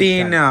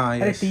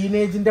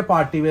ടീനേജിന്റെ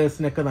പാർട്ടി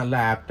വെയർസിനൊക്കെ നല്ല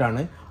ആപ്റ്റ്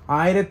ആണ്.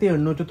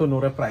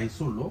 1890 പ്രൈസ്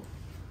ഉള്ളൂ.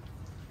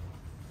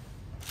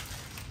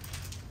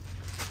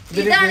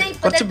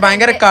 കുറച്ച്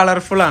ഭയങ്കര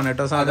കളർഫുൾ ആണ്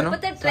കേട്ടോ സാധനം.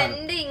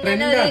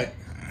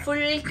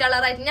 ഫുൾ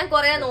കളർ ആയിട്ട് ഞാൻ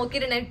കൊറേ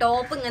നോക്കിയിട്ടുണ്ടായി.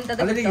 ടോപ്പ്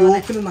ഇങ്ങനത്തെ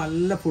യോക്കിൽ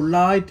നല്ല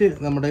ഫുള്ളായിട്ട്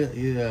നമ്മുടെ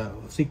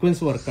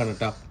സീക്വൻസ് വർക്കാണ്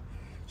കേട്ടോ.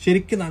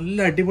 ശരിക്കും നല്ല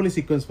അടിപൊളി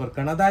സീക്വൻസ്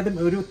വർക്കാണ്. അതായത്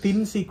ഒരു തിൻ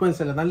സീക്വൻസ്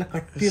അല്ല, നല്ല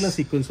കട്ടിയുള്ള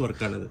സീക്വൻസ്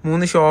വർക്കാണ് ഇത്.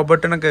 3 ഷോ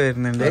ബട്ടൺ ഒക്കെ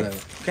വരുന്നുണ്ട്.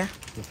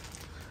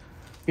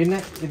 പിന്നെ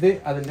ഇത്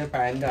അതിന്റെ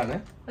പാന്റ് ആണ്.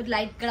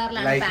 ലൈറ്റ്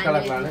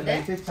കളറിലാണ്,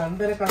 ലൈറ്റ്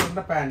ചന്ദന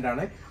കളറിന്റെ പാന്റ്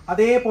ആണ്.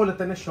 അതേപോലെ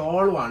തന്നെ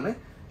ഷോളും ആണ്.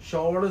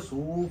 ഷോള്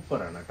സൂപ്പർ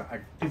ആണ് കേട്ടോ.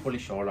 അടിപൊളി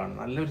ഷോളാണ്.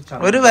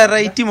 നല്ലൊരു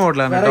വെറൈറ്റി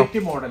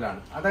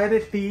മോഡലാണ്. അതായത്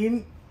ടീൻ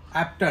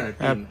ആപ്റ്റ് ആണ്.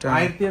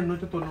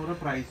 1890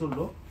 പ്രൈസ്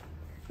ഉള്ളൂ.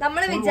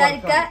 നമ്മൾ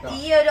വിചാരിക്ക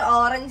ഈ ഒരു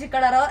ഓറഞ്ച്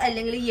കളറോ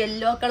അല്ലെങ്കിൽ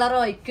യെല്ലോ കളറോ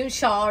ആയിരിക്കും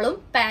ഷോളും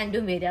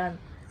പാന്റും വരാണ്.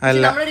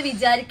 നമ്മളൊരു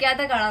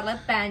വിചാരിക്കാത്ത കളറിലെ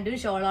പാന്റും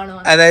ഷോളാണ്.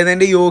 അതായത്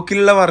എന്റെ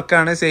യോക്കിലുള്ള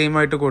വർക്കാണ് സെയിം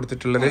ആയിട്ട്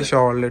കൊടുത്തിട്ടുള്ളത്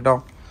ഷോളിൽ കേട്ടോ.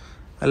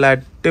 നല്ല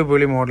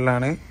അടിപൊളി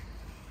മോഡലാണ്.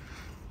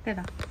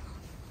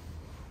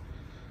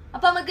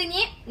 അപ്പൊ നമുക്ക്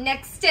ഇനി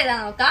നെക്സ്റ്റ് ഏതാ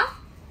നോക്കാം.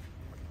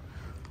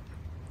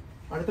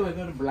 അടുത്ത്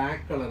വരുന്ന ഒരു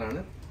ബ്ലാക്ക്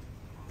കളറാണ്.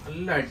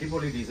 നല്ല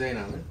അടിപൊളി ഡിസൈൻ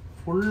ആണ്.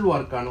 ഫുൾ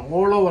വർക്കാണ്,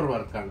 ഓൾ ഓവർ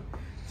വർക്കാണ്.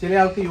 ചില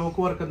ആൾക്ക് യോക്ക്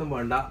വർക്ക് ഒന്നും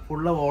വേണ്ട,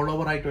 ഫുൾ ഓൾ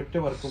ഓവർ ആയിട്ട് ഒറ്റ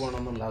വർക്ക്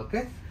വേണമെന്നുള്ള ആൾക്ക്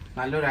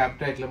നല്ലൊരു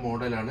ആപ്റ്റ് ആയിട്ടുള്ള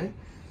മോഡലാണ്.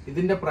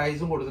 ഇതിന്റെ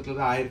പ്രൈസും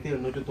കൊടുത്തിട്ടുള്ളത്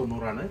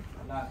 1890 ആണ്.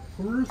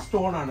 ഫുൾ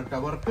സ്റ്റോൺ ആണ് കേട്ടോ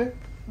വർക്ക്.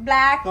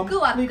 ബ്ലാക്ക്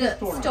വർക്ക്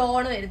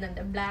സ്റ്റോൺ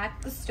വരുന്നുണ്ട്.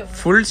 ബ്ലാക്ക് സ്റ്റോൺ,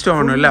 ഫുൾ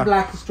സ്റ്റോൺ അല്ല,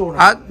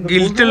 ആ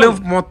ഗിൽറ്റില്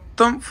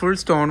മൊത്തം ഫുൾ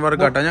സ്റ്റോൺ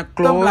വർക്ക് ആട്ടോ. ഞാൻ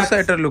ക്ലോസ്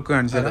ആയിട്ട് ലുക്ക്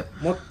കാണിച്ചത്.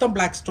 മൊത്തം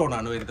ബ്ലാക്ക് സ്റ്റോൺ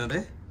ആണ് വരുന്നത്.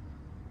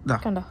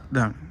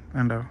 ഇതാണ്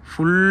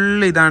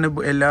ഫുൾ. ഇതാണ്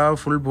എല്ലാ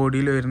ഫുൾ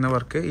ബോഡിയിൽ വരുന്ന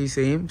വർക്ക്. ഈ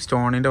സെയിം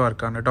സ്റ്റോണിന്റെ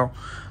വർക്കാണ് കേട്ടോ.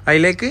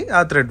 അതിലേക്ക് ആ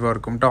ത്രെഡ്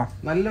വർക്കും കേട്ടോ.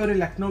 നല്ലൊരു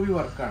ലക്നോവി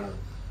വർക്കാണ്.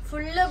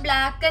 ഫുള്ള്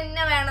ബ്ലാക്ക്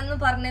തന്നെ വേണമെന്ന്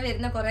പറഞ്ഞ്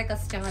വരുന്ന കുറെ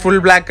കസ്റ്റമർ. ഫുൾ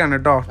ബ്ലാക്ക് ആണ്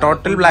കേട്ടോ,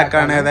 ടോട്ടൽ ബ്ലാക്ക്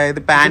ആണ്. അതായത്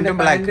പാന്റും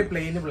ബ്ലാക്ക്.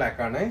 പ്ലെയിൻ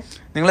ബ്ലാക്ക് ആണ്.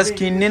 നിങ്ങളെ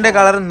സ്കിന്നിന്റെ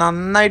കളർ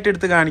നന്നായിട്ട്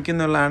എടുത്ത്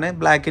കാണിക്കുന്നുള്ളതാണ്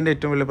ബ്ലാക്കിന്റെ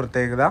ഏറ്റവും വലിയ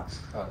പ്രത്യേകത.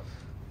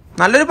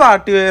 നല്ലൊരു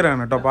പാർട്ടി വെയർ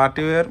ആണ് കേട്ടോ,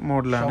 പാർട്ടി വെയർ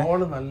മോഡലാണ്.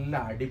 നല്ല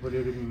അടിപൊളി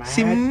ഒരു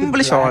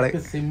സിമ്പിൾ ഷോള്,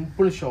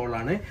 സിമ്പിൾ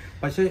ഷോളാണ്.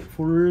 പക്ഷെ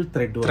ഫുൾ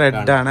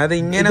ത്രെഡ് ആണ്. അത്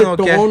ഇങ്ങനെ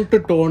നോക്കിയാൽ ടോൺ ടു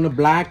ടോൺ,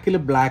 ബ്ലാക്കിൽ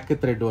ബ്ലാക്ക്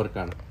ത്രെഡ് വർക്ക്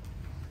ആണ്.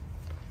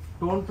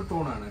 ടോൺ ടു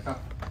ടോൺ ആണ് കേട്ടോ.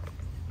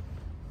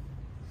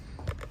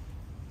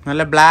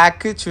 നല്ല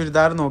ബ്ലാക്ക്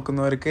ചുരിദാർ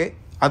നോക്കുന്നവർക്ക്,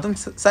 അതും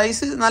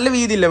സൈസ് നല്ല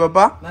വീതിയില്ലേ പപ്പ?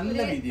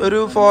 ഒരു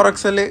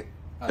 4XL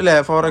അല്ലെ,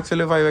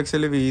 4XL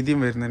 5XL വീതിയും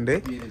വരുന്നുണ്ട്.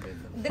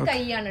 ഇത്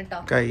കൈയാണ് കേട്ടോ,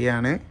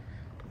 കൈയാണ്.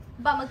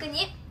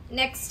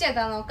 നെക്സ്റ്റ്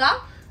ഏതാ നോക്കാം.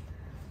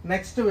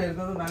 നെക്സ്റ്റ്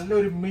വരുന്നത്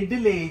നല്ലൊരു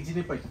മിഡിൽ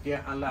ഏജിന് പറ്റിയ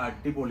നല്ല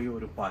അടിപൊളി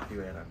ഒരു പാർട്ടി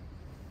വെയർ ആണ്.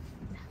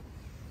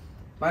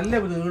 നല്ല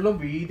നീളം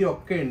വീതി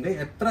ഒക്കെ ഉണ്ട്.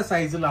 എത്ര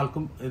സൈസിലുള്ള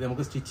ആൾക്കും ഇത്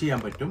നമുക്ക് സ്റ്റിച്ച് ചെയ്യാൻ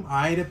പറ്റും.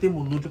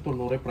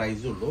 1390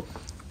 പ്രൈസ് ഉള്ളൂ.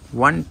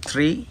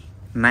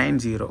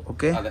 1390.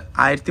 ഓക്കെ,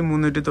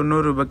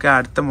 1390 രൂപക്ക്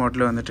അടുത്ത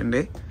മോഡൽ വന്നിട്ടുണ്ട്.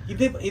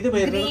 ഇത്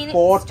വരുന്നത്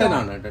കോട്ടൺ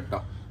ആണ് കേട്ടോ.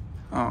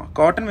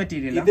 Cotton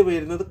material. ഇത്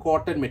വരുന്നത്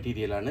കോട്ടൺ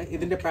മെറ്റീരിയൽ ആണ്.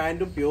 ഇതിന്റെ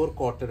പാന്റും പ്യൂർ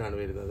കോട്ടൺ ആണ്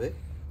വരുന്നത്.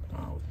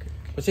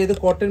 പക്ഷെ ഇത്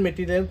കോട്ടൺ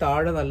മെറ്റീരിയൽ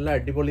താഴെ നല്ല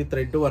അടിപൊളി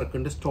ത്രെഡ് വർക്ക്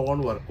ഉണ്ട്, സ്റ്റോൺ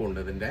വർക്കും ഉണ്ട്.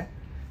 ഇതിന്റെ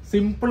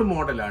സിമ്പിൾ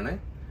മോഡലാണ്.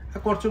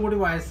 കുറച്ചും കൂടി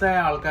വയസ്സായ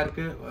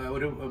ആൾക്കാർക്ക്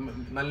ഒരു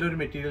നല്ലൊരു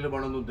മെറ്റീരിയൽ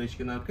വേണമെന്ന്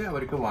ഉദ്ദേശിക്കുന്നവർക്ക്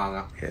അവർക്ക്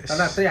വാങ്ങാം.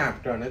 അത് അത്രയും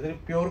ആപ്റ്റാണ്. ഇത്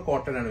പ്യൂർ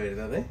കോട്ടൺ ആണ്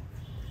വരുന്നത്.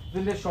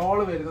 ഇതിന്റെ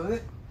ഷോള് വരുന്നത്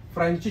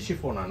ഫ്രഞ്ച്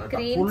ഷിഫോൺ ആണ്.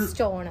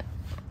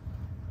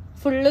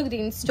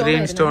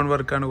 ഗ്രീൻ സ്റ്റോൺ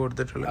വർക്ക് ആണ്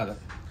കൊടുത്തിട്ടുള്ളത്.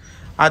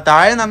 ആ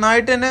താഴെ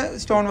നന്നായിട്ട് തന്നെ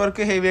സ്റ്റോൺ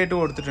വർക്ക് ഹെവി ആയിട്ട്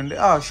കൊടുത്തിട്ടുണ്ട്.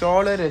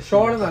 ഷോള്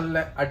നല്ല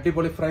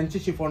അടിപൊളി ഫ്രഞ്ച്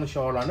ഷിഫോൺ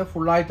ഷോളാണ്.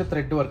 ഫുൾ ആയിട്ട്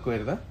ത്രെഡ് വർക്ക്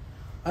വരുന്നത്.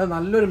 അത്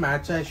നല്ലൊരു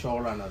മാച്ചായ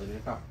ഷോളാണ് അതിന്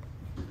കേട്ടോ.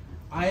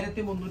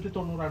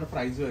 1390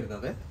 പ്രൈസ്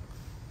വരുന്നത്.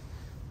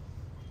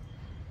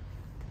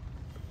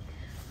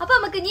 അപ്പൊ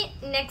നമുക്ക് ഇനി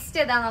നെക്സ്റ്റ്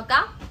ഏതാ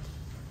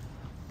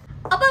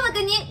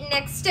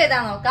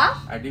നോക്കാം.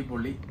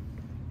 അടിപൊളി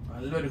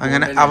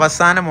അങ്ങനെ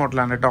അവസാന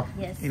മോഡലാണ് കേട്ടോ.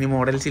 ഇനി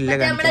മോഡൽസ് ഇല്ല.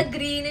 നമ്മുടെ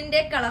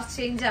ഗ്രീനിന്റെ കളർ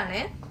ചേഞ്ച് ആണ്.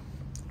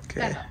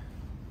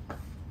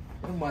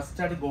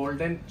 മസ്റ്റാർഡ്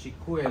ഗോൾഡൻ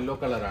ചിക്കു യെല്ലോ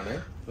കളറാണ്.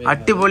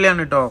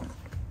 അടിപൊളിയാണ് കേട്ടോ.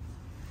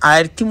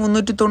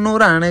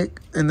 1390 ആണ്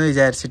എന്ന്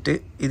വിചാരിച്ചിട്ട്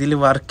ഇതിൽ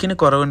വർക്കിന്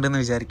കുറവുണ്ടെന്ന്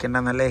വിചാരിക്കേണ്ട.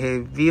 നല്ല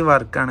ഹെവി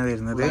വർക്കാണ്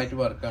വരുന്നത്.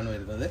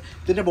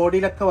 ഇതിന്റെ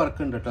ബോഡിയിലൊക്കെ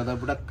വർക്ക് ഉണ്ട് കേട്ടോ.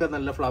 ഇവിടെ ഒക്കെ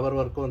നല്ല ഫ്ലവർ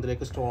വർക്കും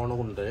അതിലേക്ക്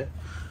സ്റ്റോണും ഉണ്ട്.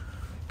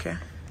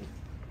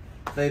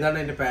 ഇതാണ്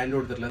എന്റെ പാന്റ്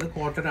കൊടുത്തിട്ടുള്ളത്.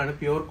 കോട്ടൺ ആണ്,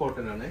 പ്യൂർ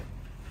കോട്ടൺ ആണ്.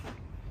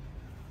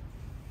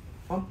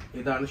 അപ്പം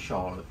ഇതാണ്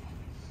ഷോള്.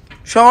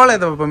 ഷോൾ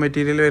ഏതാ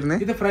മെറ്റീരിയൽ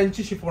വരുന്നത്? ഇത്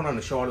ഫ്രഞ്ച് ഷിഫോൺ ആണ്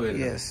ഷോൾ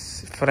വരുന്നത്.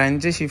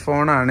 ഫ്രഞ്ച്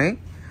ഷിഫോൺ ആണ്.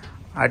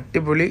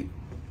 അടിപൊളി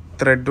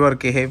thread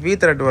work, heavy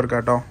thread work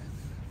കേട്ടോ.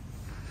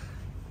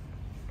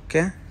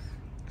 ഓക്കെ,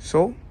 സോ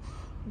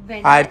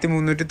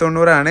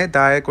 1390 ആണ്.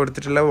 താഴെ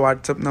കൊടുത്തിട്ടുള്ള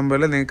വാട്സപ്പ്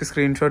നമ്പറിൽ നിങ്ങൾക്ക്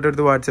സ്ക്രീൻഷോട്ട്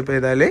എടുത്ത് വാട്സപ്പ്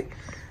ചെയ്താൽ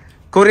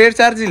കൊറിയർ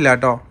ചാർജ് ഇല്ല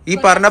കേട്ടോ. ഈ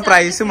പറഞ്ഞ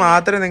പ്രൈസ്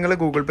മാത്രമേ നിങ്ങൾ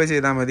ഗൂഗിൾ പേ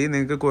ചെയ്താൽ മതി.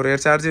 നിങ്ങൾക്ക് കൊറിയർ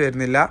ചാർജ്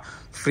വരുന്നില്ല.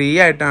 ഫ്രീ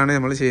ആയിട്ടാണ്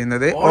നമ്മൾ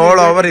ചെയ്യുന്നത്. All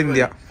over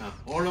India.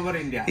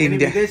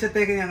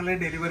 വിദേശത്തേക്ക് ഞങ്ങൾ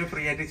ഡെലിവറി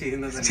ഫ്രീ ആയിട്ട്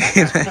ചെയ്യുന്നത്.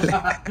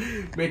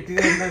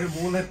 മെറ്റീരിയലിന്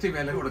 3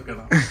 വില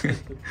കൊടുക്കണം.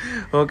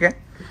 ഓക്കെ,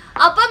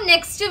 അപ്പം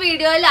നെക്സ്റ്റ്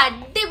വീഡിയോയിൽ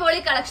അടിപൊളി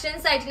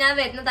കളക്ഷൻസ് ആയിട്ട് ഞാൻ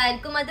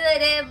വരുന്നതായിരിക്കും.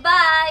 അതുവരെ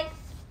ബൈ.